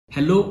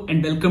Hello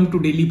and welcome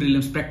to Daily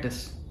Prelims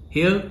Practice.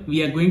 Here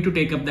we are going to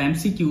take up the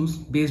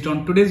MCQs based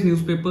on today's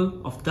newspaper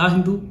of The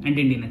Hindu and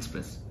Indian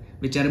Express,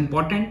 which are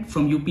important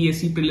from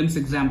UPSC Prelims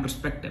exam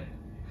perspective.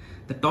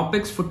 The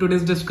topics for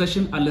today's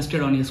discussion are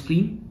listed on your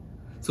screen.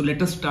 So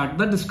let us start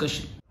the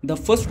discussion. The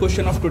first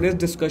question of today's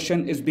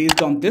discussion is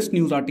based on this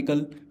news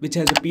article which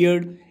has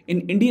appeared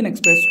in Indian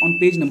Express on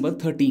page number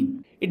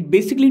 13. It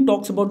basically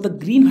talks about the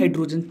green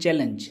hydrogen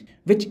challenge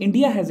which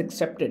India has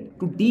accepted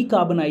to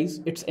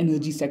decarbonize its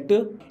energy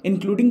sector,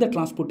 including the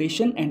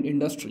transportation and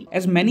industry.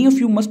 As many of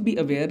you must be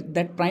aware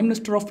that Prime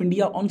Minister of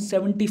India on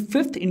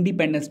 75th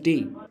Independence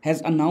Day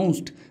has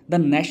announced the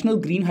National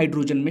Green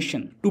Hydrogen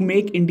Mission to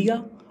make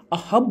India a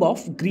hub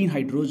of green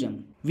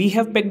hydrogen. We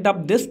have picked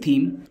up this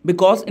theme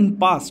because in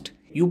past,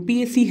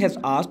 UPSC has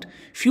asked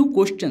few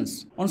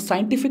questions on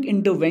scientific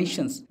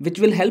interventions which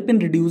will help in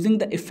reducing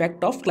the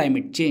effect of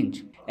climate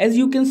change. As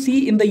you can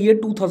see in the year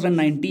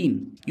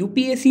 2019,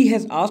 UPSC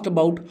has asked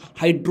about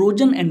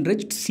hydrogen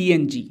enriched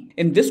CNG.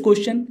 In this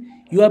question,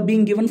 you are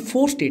being given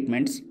 4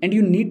 statements and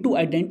you need to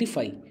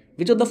identify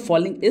which of the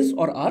following is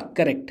or are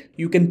correct.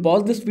 You can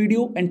pause this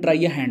video and try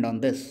your hand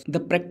on this. The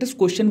practice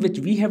question which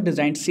we have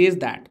designed says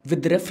that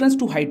with reference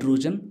to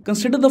hydrogen,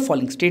 consider the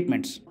following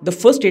statements. The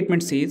first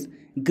statement says,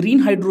 green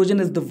hydrogen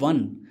is the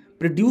one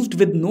produced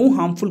with no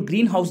harmful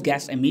greenhouse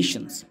gas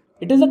emissions.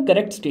 It is a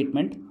correct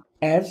statement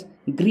as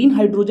green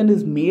hydrogen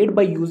is made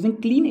by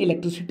using clean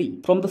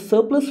electricity from the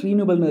surplus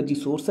renewable energy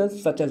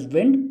sources such as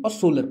wind or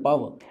solar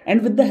power.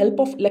 And with the help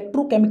of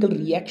electrochemical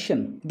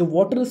reaction, the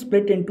water is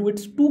split into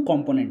its 2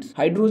 components,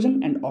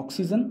 hydrogen and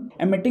oxygen,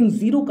 emitting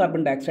 0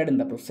 carbon dioxide in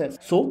the process.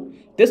 So,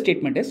 this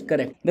statement is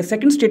correct. The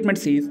second statement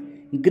says,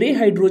 grey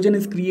hydrogen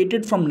is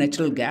created from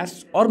natural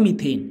gas or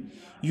methane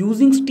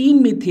using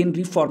steam methane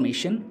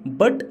reformation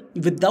but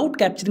without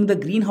capturing the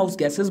greenhouse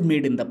gases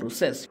made in the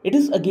process. It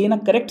is again a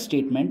correct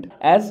statement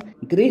as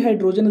grey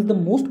hydrogen is the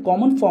most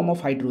common form of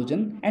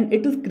hydrogen and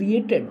it is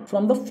created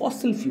from the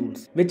fossil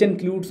fuels which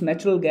includes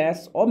natural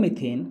gas or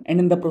methane, and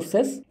in the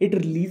process it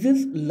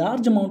releases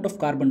large amount of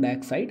carbon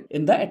dioxide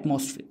in the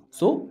atmosphere.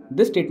 So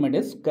this statement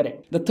is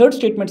correct. The third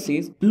statement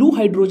says blue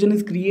hydrogen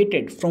is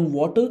created from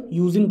water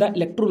using the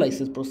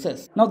electrolysis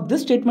process. Now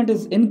this statement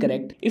is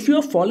incorrect. If you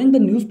are following the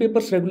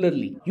newspapers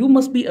regularly, you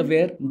must be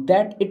aware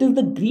that it is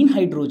the green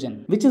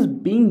hydrogen which is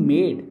being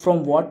made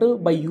from water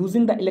by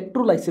using the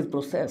electrolysis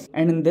process,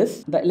 and in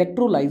this the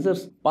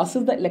electrolyzers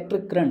passes the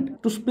electric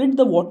current to split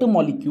the water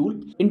molecule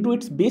into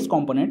its base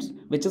components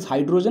which is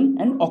hydrogen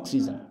and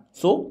oxygen.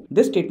 So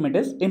this statement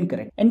is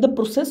incorrect. And the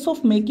process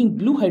of making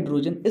blue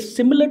hydrogen is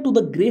similar to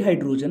the grey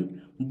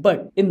hydrogen,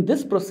 but in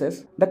this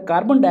process the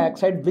carbon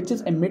dioxide which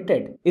is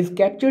emitted is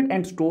captured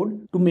and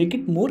stored to make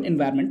it more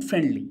environment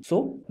friendly.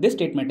 So this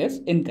statement is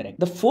incorrect.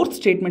 The fourth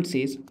statement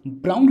says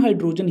brown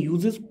hydrogen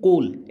uses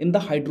coal in the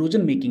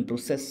hydrogen making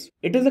process.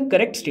 It is a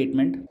correct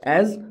statement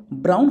as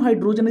brown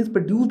hydrogen is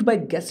produced by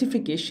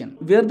gasification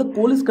where the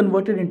coal is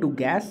converted into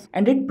gas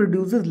and it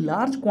produces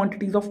large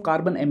quantities of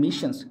carbon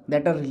emissions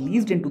that are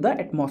released into the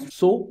atmosphere.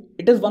 So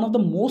it is one of the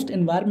most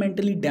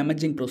environmentally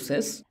damaging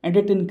process and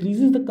it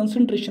increases the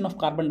concentration of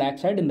carbon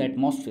dioxide in the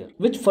atmosphere,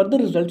 which further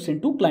results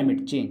into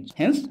climate change.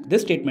 Hence,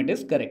 this statement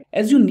is correct.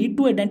 As you need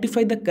to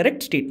identify the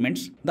correct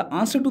statements, the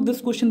answer to this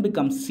question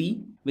becomes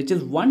C, which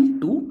is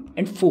 1, 2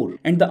 and 4.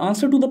 And the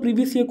answer to the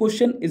previous year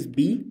question is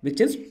B, which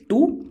is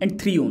 2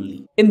 and 3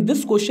 only. In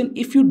this question,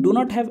 if you do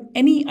not have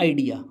any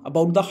idea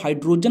about the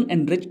hydrogen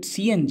enriched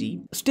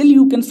CNG, still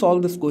you can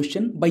solve this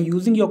question by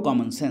using your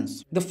common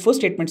sense. The first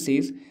statement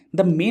says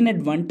the main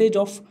advantage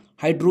of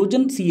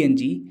hydrogen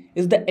CNG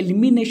is the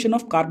elimination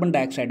of carbon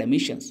dioxide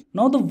emissions.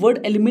 Now the word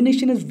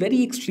elimination is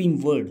very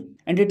extreme word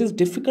and it is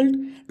difficult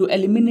to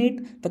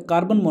eliminate the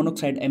carbon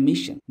monoxide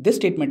emission. This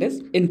statement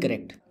is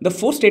incorrect. The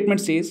fourth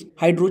statement says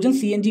hydrogen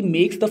CNG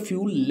makes the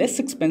fuel less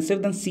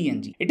expensive than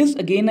CNG. It is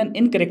again an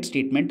incorrect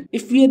statement.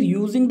 If we are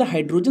using the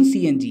hydrogen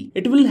CNG,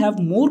 it will have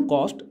more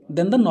cost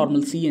than the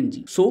normal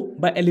CNG. So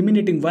by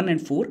eliminating 1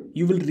 and 4,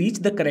 you will reach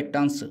the correct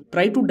answer.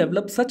 Try to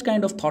develop such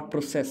kind of thought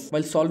process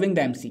while solving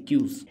the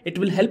MCQs. It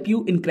will help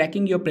you in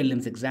cracking your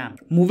prelims exam.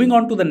 Moving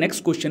on to the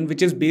next question,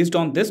 which is based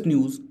on this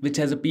news which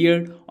has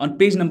appeared on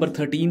page number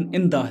 13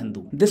 in The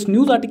Hindu. This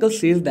news article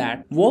says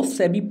that was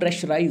SEBI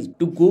pressurized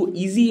to go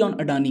easy on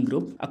Adani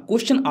Group? A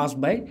question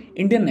asked by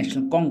Indian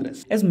National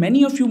Congress. As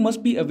many of you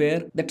must be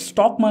aware that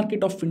stock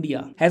market of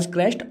India has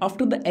crashed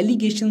after the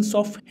allegations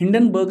of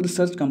Hindenburg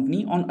Research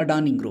Company on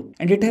Adani Group,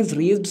 and it has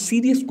raised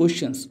serious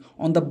questions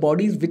on the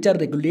bodies which are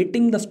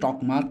regulating the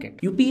stock market.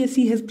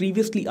 UPSC has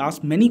previously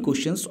asked many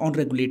questions on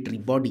regulatory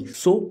bodies,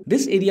 so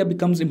this area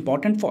becomes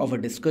important for our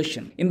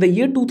discussion. In the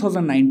year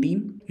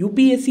 2019,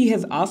 UPSC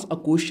has asked a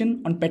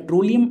question on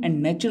Petroleum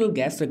and Natural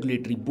Gas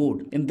Regulatory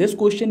Board. In this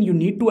question, you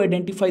need to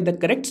identify the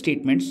correct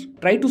statements.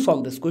 Try to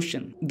solve this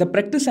question. The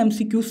practice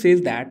MCQ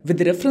says that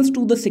with reference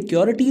to the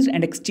Securities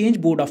and Exchange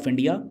Board of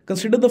India,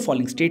 consider the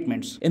following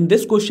statements. In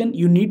this question,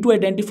 you need to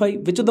identify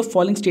which of the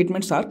following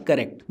statements are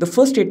correct. The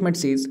first statement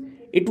says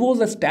it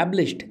was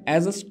established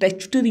as a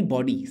statutory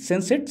body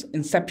since its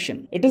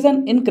inception. It is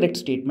an incorrect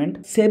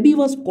statement. SEBI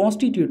was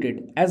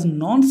constituted as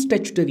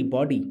non-statutory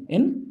body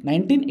in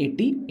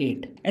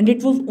 1988, and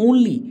it was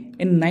only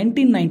in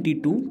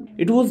 1992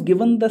 it was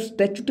given the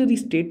statutory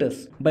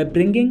status by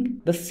bringing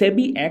the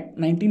SEBI Act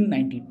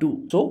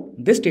 1992. So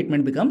this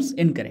statement becomes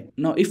incorrect.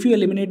 Now if you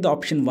eliminate the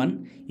option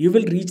 1, you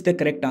will reach the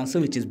correct answer,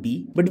 which is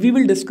B. But we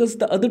will discuss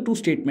the other two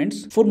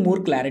statements for more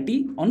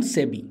clarity on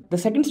SEBI. The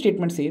second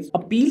statement says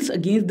appeals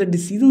against the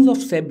decisions of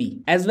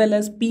SEBI as well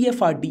as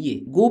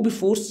PFRDA go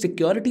before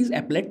Securities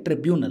Appellate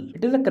Tribunal.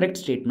 It is a correct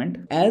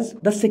statement, as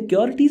the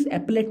Securities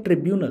Appellate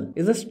Tribunal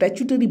is a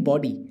statutory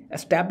body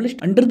established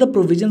under the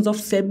provisions of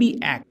SEBI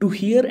Act to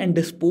hear and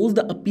dispose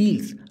the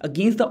appeals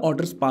against the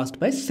orders passed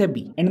by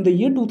SEBI. And in the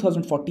year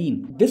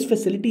 2014, this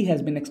facility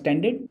has been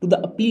extended to the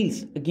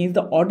appeals against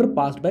the order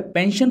passed by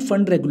Pension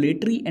Fund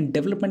Regulatory and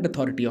Development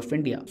Authority of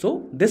India.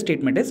 So this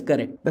statement is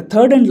correct. The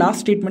third and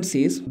last statement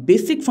says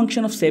basic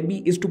function of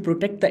SEBI is to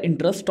protect the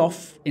interest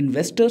of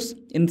investors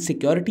in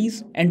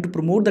securities and to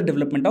promote the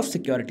development of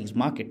securities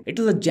market. It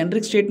is a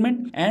generic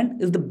statement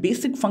and is the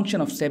basic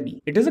function of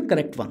SEBI. It is a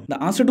correct one.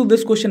 The answer to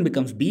this question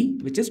becomes B,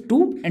 which is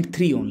 2 and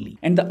 3 only.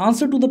 And the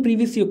answer to the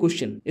previous year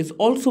question is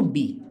also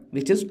B,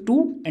 which is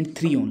 2 and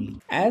 3 only,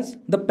 as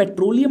the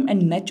Petroleum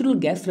and Natural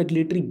Gas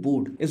Regulatory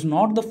Board is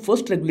not the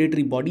first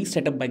regulatory body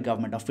set up by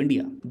Government of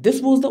India. This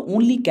was the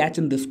only catch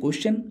in this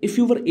question. If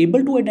you were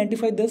able to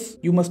identify this,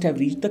 you must have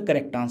reached the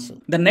correct answer.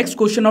 The next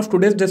question of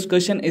today's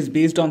discussion is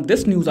based on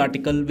this news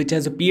article which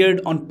has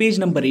appeared on page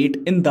number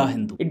 8 in The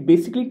Hindu. It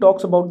basically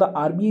talks about the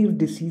RBI's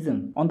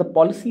decision on the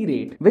policy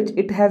rate, which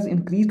it has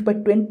increased by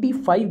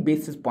 25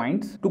 basis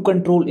points to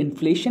control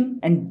inflation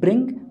and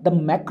bring the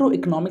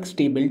macroeconomic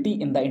stability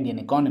in the Indian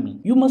economy.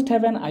 You must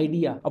have an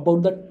idea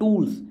about the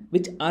tools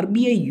which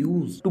RBI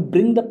use to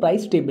bring the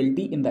price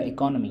stability in the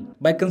economy.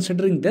 By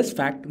considering this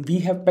fact, we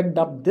have picked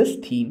up this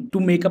theme to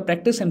make a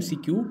practice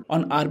MCQ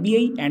on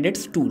RBI and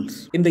its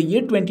tools. In the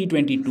year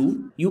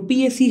 2022,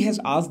 UPSC has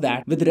asked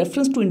that with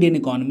reference to Indian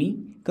economy,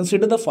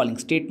 consider the following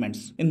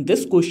statements. In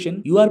this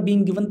question, you are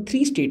being given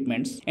 3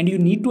 statements and you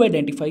need to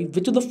identify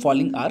which of the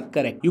following are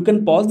correct. You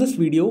can pause this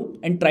video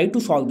and try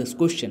to solve this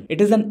question. It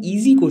is an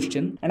easy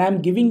question and I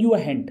am giving you a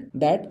hint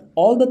that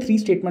all the 3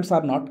 statements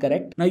are not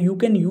correct. Now you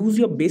can use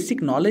your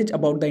basic knowledge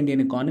about the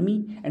Indian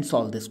economy and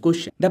solve this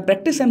question. The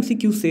practice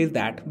MCQ says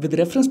that with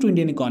reference to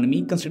Indian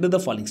economy, consider the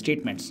following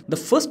statements. The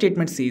first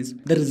statement says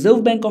the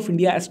Reserve Bank of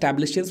India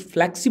establishes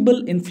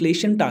flexible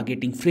inflation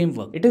targeting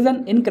framework. It is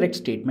an incorrect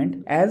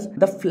statement, as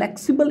the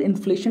flexible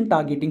inflation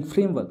targeting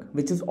framework,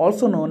 which is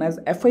also known as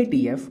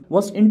FITF,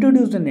 was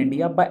introduced in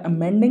India by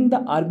amending the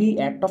RBI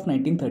Act of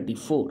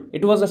 1934.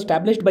 It was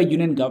established by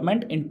Union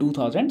Government in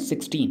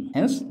 2016.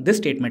 Hence, this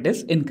statement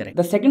is incorrect.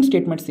 The second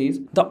statement says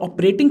the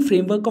operating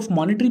framework of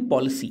monetary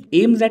policy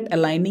aims at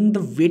aligning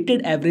the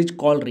weighted average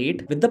call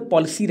rate with the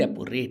policy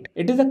repo rate.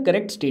 It is a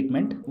correct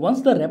statement.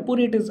 Once the repo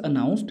rate is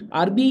announced,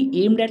 RBI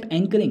aimed at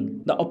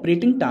anchoring the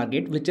operating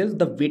target, which is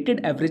the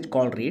weighted average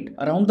call rate,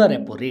 around the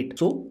repo rate.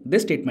 So,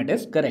 this statement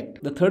is correct.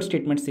 The third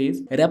statement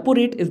says repo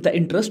rate is the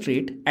interest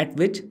rate at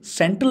which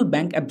central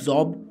bank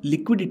absorbs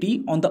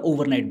liquidity on the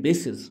overnight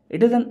basis.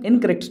 It is an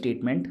incorrect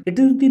statement. It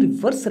is the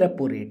reverse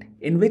repo rate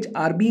in which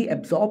RBI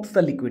absorbs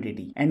the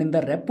liquidity, and in the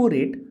repo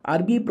rate,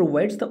 RBI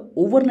provides the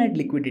overnight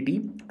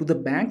liquidity to the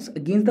banks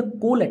against the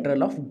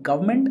collateral of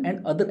government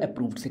and other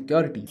approved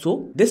securities.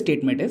 So this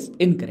statement is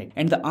incorrect,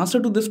 and the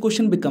answer to this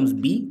question becomes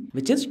B,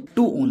 which is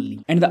 2 only.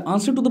 And the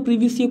answer to the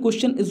previous year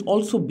question is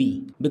also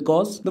B,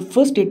 because the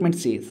first statement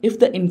says if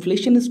the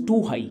inflation is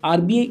too high,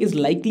 RBI is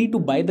likely to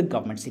buy the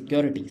government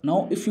securities.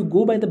 Now if you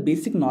go by the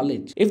basic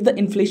knowledge, if the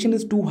inflation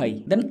is too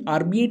high, then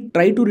RBI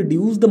try to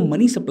reduce the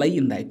money supply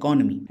in the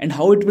economy. And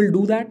how it will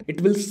do that?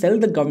 It will sell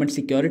the government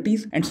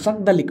securities and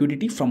suck the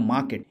liquidity from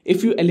market.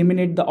 If you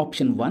eliminate the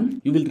option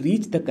 1, you will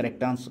reach the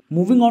correct answer.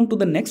 Moving on to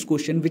the next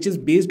question, which is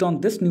based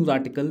on this news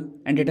article,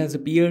 and it has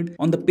appeared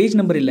on the page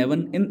number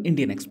 11 in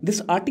Indian Express.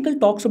 This article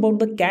talks about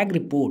the CAG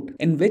report,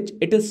 in which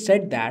it is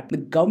said that the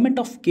government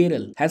of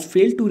Kerala has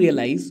failed to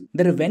realize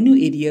the revenue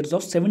arrears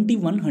of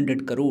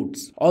 7,100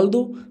 crores.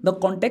 Although the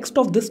context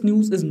of this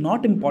news is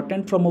not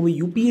important from our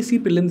UPSC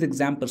Prelims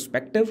exam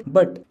perspective,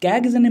 but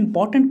CAG is an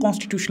important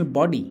constitutional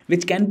body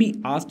which can be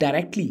asked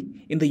directly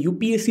in the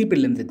UPSC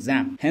Prelims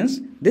exam. Hence,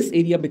 this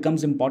area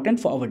becomes important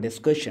for our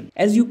discussion.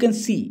 As you can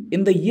see,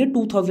 in the year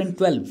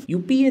 2012,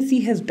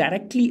 UPSC has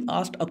directly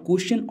asked a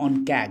question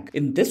on CAG.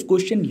 In this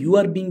question, you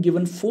are being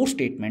given 4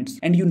 statements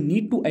and you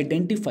need to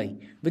identify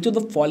which of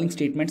the following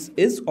statements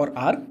is or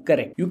are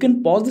correct. You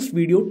can pause this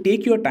video,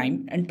 take your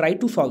time and try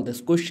to solve this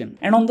question.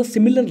 And on the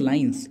similar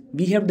lines,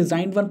 we have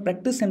designed one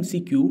practice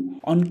MCQ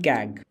on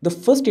CAG. The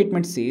first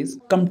statement says,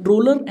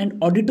 Comptroller and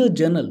Auditor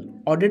General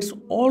audits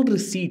all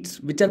receipts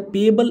which are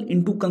payable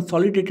into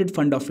Consolidated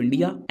Fund of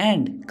India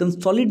and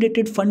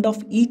Consolidated Fund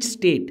of each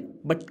state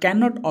but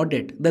cannot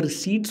audit the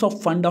receipts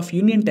of fund of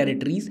union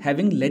territories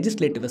having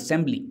legislative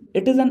assembly.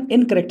 It is an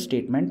incorrect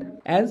statement,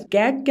 as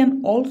CAG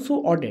can also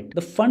audit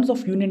the funds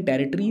of union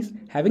territories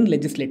having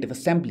legislative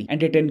assembly,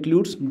 and it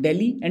includes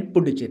Delhi and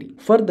Puducherry.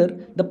 Further,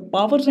 the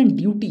powers and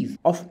duties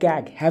of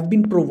CAG have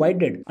been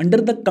provided under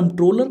the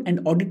Comptroller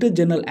and Auditor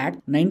General Act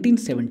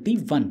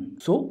 1971.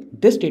 So,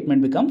 this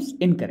statement becomes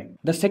incorrect.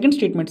 The second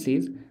statement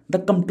says, the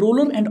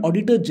Comptroller and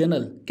Auditor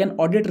General can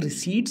audit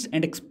receipts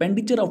and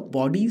expenditure of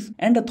bodies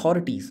and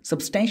authorities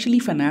substantially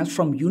financed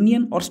from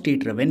union or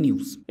state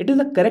revenues. It is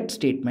a correct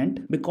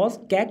statement because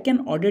CAG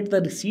can audit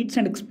the receipts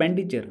and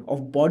expenditure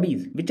of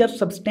bodies which are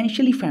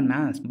substantially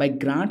financed by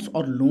grants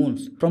or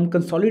loans from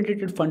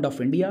Consolidated Fund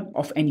of India,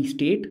 of any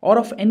state, or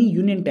of any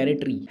union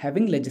territory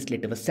having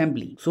legislative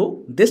assembly.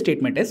 So, this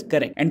statement is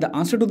correct. And the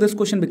answer to this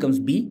question becomes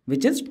B,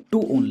 which is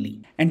 2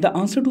 only. And the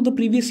answer to the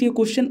previous year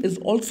question is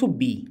also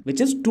B,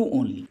 which is 2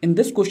 only. In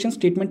this question,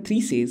 statement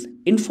 3 says,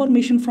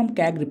 information from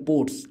CAG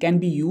reports can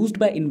be used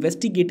by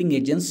investigating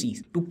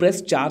agencies to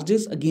press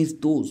charges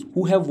against those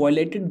who have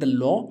violated the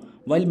law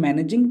while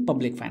managing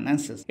public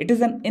finances. It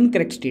is an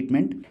incorrect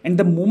statement, and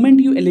the moment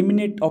you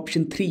eliminate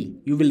option 3,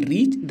 you will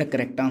reach the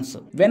correct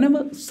answer.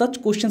 Whenever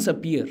such questions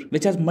appear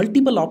which has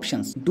multiple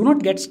options, do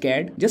not get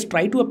scared, just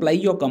try to apply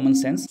your common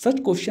sense.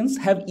 Such questions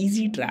have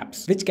easy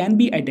traps which can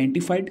be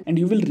identified and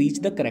you will reach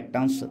the correct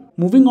answer.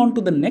 Moving on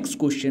to the next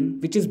question,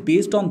 which is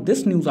based on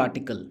this news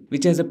article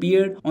which has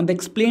appeared on the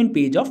explained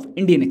page of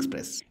Indian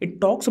Express.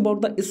 It talks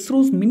about the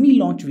ISRO's mini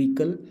launch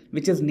vehicle,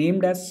 which is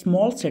named as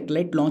Small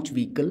Satellite Launch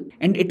Vehicle,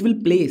 and it will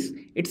place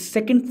its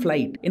second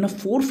flight in a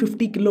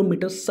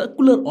 450-kilometer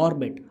circular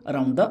orbit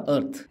around the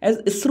Earth. As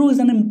ISRO is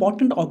an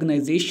important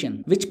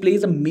organization which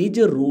plays a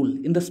major role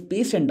in the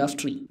space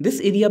industry, this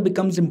area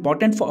becomes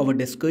important for our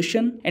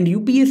discussion, and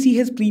UPSC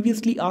has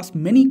previously asked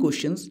many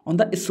questions on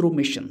the ISRO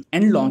mission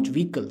and launch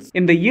vehicles.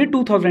 In the year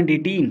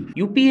 2018,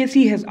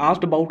 UPSC has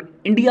asked about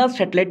India's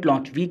satellite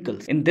launch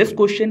vehicles. In this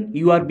question,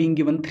 you are being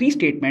given 3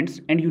 statements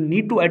and you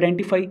need to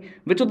identify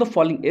which of the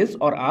following is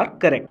or are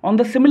correct. On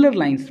the similar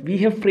lines, we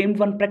have framed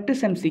one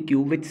practice MCQ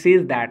which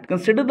says that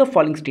consider the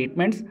following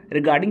statements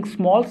regarding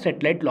small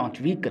satellite launch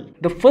vehicle.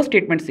 The first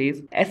statement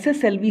says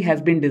SSLV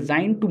has been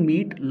designed to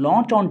meet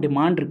launch on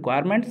demand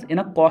requirements in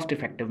a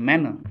cost-effective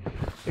manner.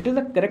 It is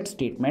a correct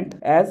statement,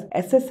 as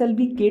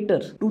SSLV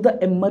caters to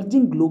the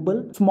emerging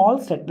global small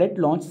satellite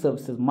launch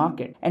services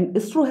market, and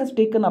ISRO has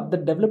taken up the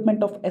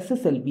development of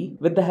SSLV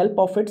with the help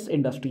of its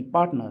industry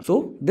partners.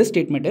 So, this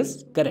statement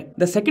is correct.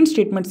 The second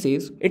statement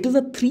says it is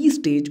a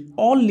 3-stage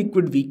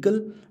all-liquid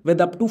vehicle with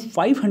up to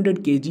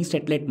 500 kg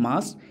satellite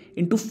mass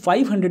into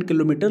 500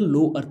 km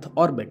low Earth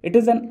orbit. It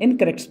is an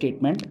incorrect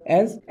statement,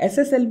 as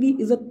SSLV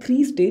is a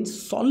 3-stage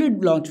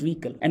solid launch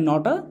vehicle and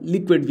not a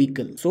liquid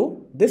vehicle.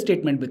 So, this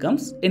statement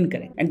becomes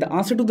incorrect. And the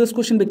answer to this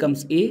question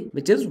becomes A,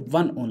 which is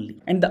 1 only.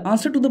 And the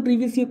answer to the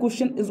previous year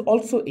question is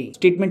also A.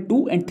 Statement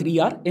 2 and 3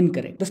 are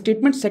incorrect. The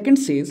statement second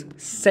says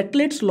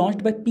satellites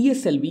launched by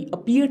PSLV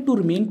appear to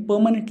remain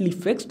permanently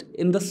fixed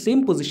in the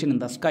same position in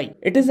the sky.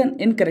 It is an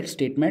incorrect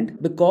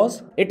statement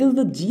because it is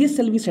the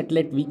GSLV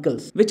satellite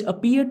vehicles which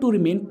appear to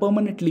remain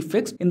permanently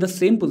fixed in the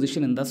same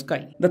position in the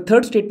sky. The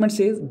third statement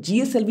says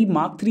GSLV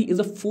Mark III is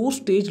a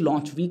 4-stage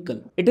launch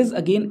vehicle. It is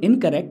again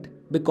incorrect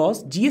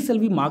because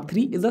GSLV Mark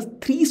III is a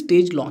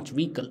 3-stage launch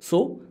vehicle.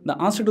 So, the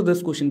answer to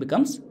this question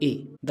becomes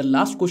A. The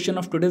last question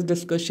of today's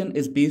discussion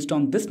is based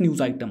on this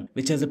news item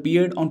which has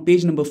appeared on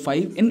page number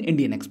 5 in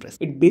Indian Express.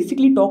 It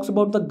basically talks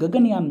about the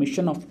Gaganyaan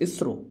mission of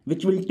ISRO,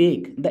 which will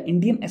take the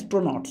Indian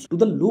astronauts to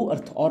the low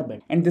Earth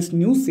orbit. And this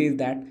news says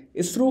that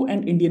ISRO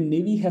and Indian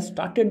Navy has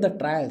started the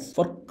trials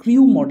for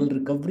crew model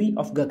recovery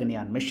of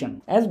Gaganyaan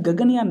mission. As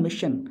Gaganyaan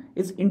mission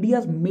is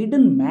India's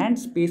maiden manned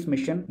space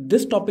mission,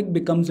 this topic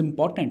becomes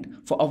important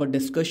for our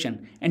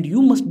discussion, and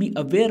you must be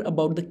aware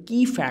about the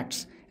key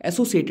facts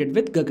associated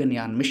with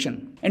Gaganyaan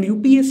mission. And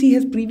UPSC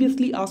has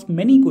previously asked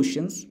many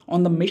questions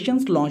on the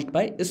missions launched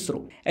by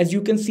ISRO. As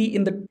you can see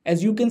in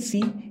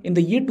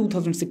the year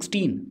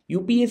 2016,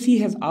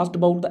 UPSC has asked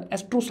about the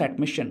AstroSat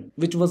mission,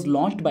 which was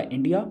launched by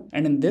India,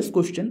 and in this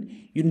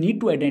question, you need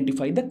to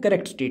identify the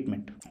correct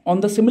statement. On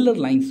the similar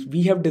lines,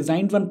 we have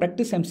designed one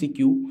practice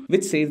MCQ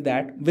which says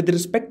that with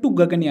respect to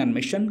Gaganyaan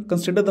mission,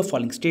 consider the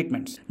following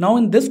statements. Now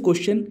in this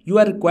question, you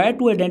are required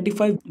to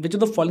identify which of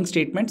the following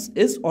statements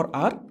is or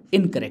are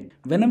incorrect.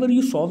 Whenever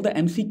you solve the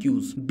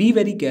MCQs, be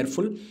very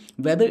careful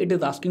whether it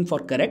is asking for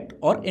correct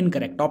or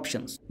incorrect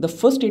options. The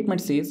first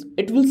statement says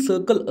it will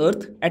circle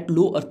Earth at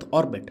low Earth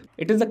orbit.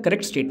 It is a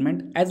correct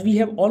statement, as we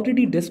have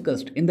already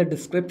discussed in the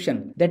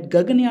description that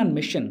Gaganyaan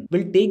mission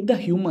will take the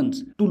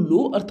humans to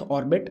low Earth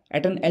orbit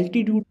at an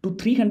altitude to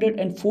 300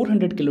 and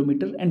 400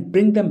 km and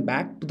bring them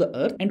back to the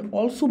Earth, and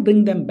also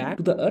bring them back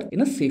to the Earth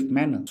in a safe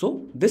manner.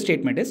 So this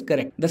statement is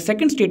correct. The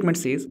second statement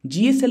says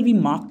GSLV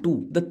Mark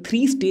II, the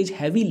 3-stage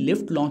heavy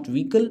lift launch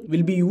vehicle,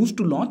 will be used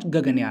to launch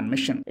Gaganyaan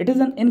mission. It is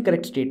an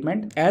incorrect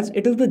statement as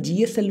it is the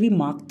GSLV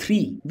Mark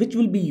III which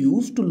will be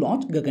used to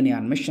launch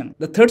Gaganyaan mission.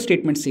 The third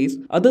statement says,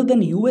 other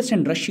than US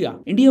and Russia,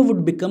 India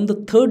would become the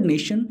third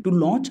nation to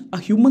launch a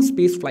human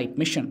space flight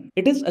mission.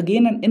 It is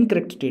again an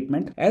incorrect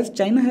statement as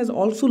China has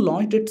also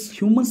launched its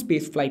human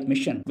space flight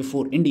mission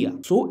before India.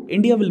 So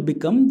India will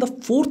become the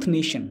fourth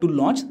nation to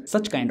launch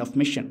such kind of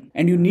mission.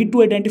 And you need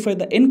to identify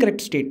the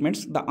incorrect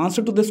statements. The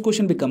answer to this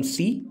question becomes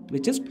C,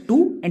 which is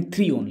 2 and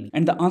 3 only.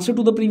 And the answer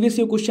to the previous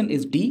year question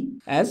is D,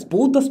 as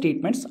both the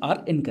statements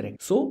are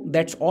incorrect. So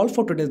that's all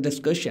for today's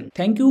discussion.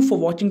 Thank you for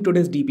watching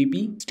today's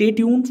DPP. Stay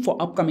tuned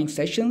for upcoming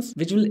sessions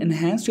which will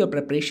enhance your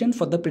preparation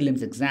for the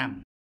prelims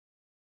exam.